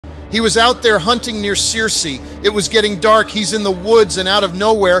He was out there hunting near Circe. It was getting dark. He's in the woods, and out of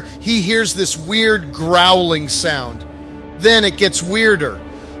nowhere, he hears this weird growling sound. Then it gets weirder.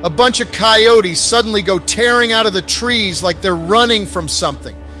 A bunch of coyotes suddenly go tearing out of the trees like they're running from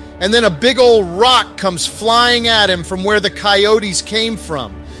something. And then a big old rock comes flying at him from where the coyotes came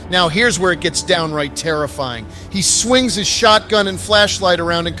from. Now here's where it gets downright terrifying. He swings his shotgun and flashlight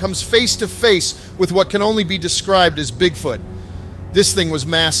around and comes face to face with what can only be described as Bigfoot. This thing was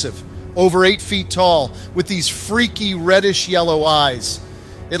massive, over 8 feet tall, with these freaky reddish yellow eyes.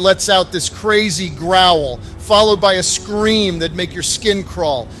 It lets out this crazy growl, followed by a scream that'd make your skin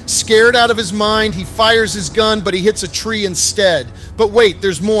crawl. Scared out of his mind, he fires his gun, but he hits a tree instead. But wait,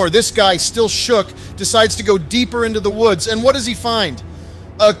 there's more. This guy, still shook, decides to go deeper into the woods, and what does he find?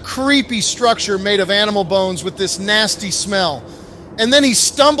 A creepy structure made of animal bones with this nasty smell. And then he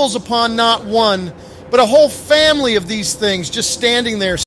stumbles upon not one, but a whole family of these things just standing there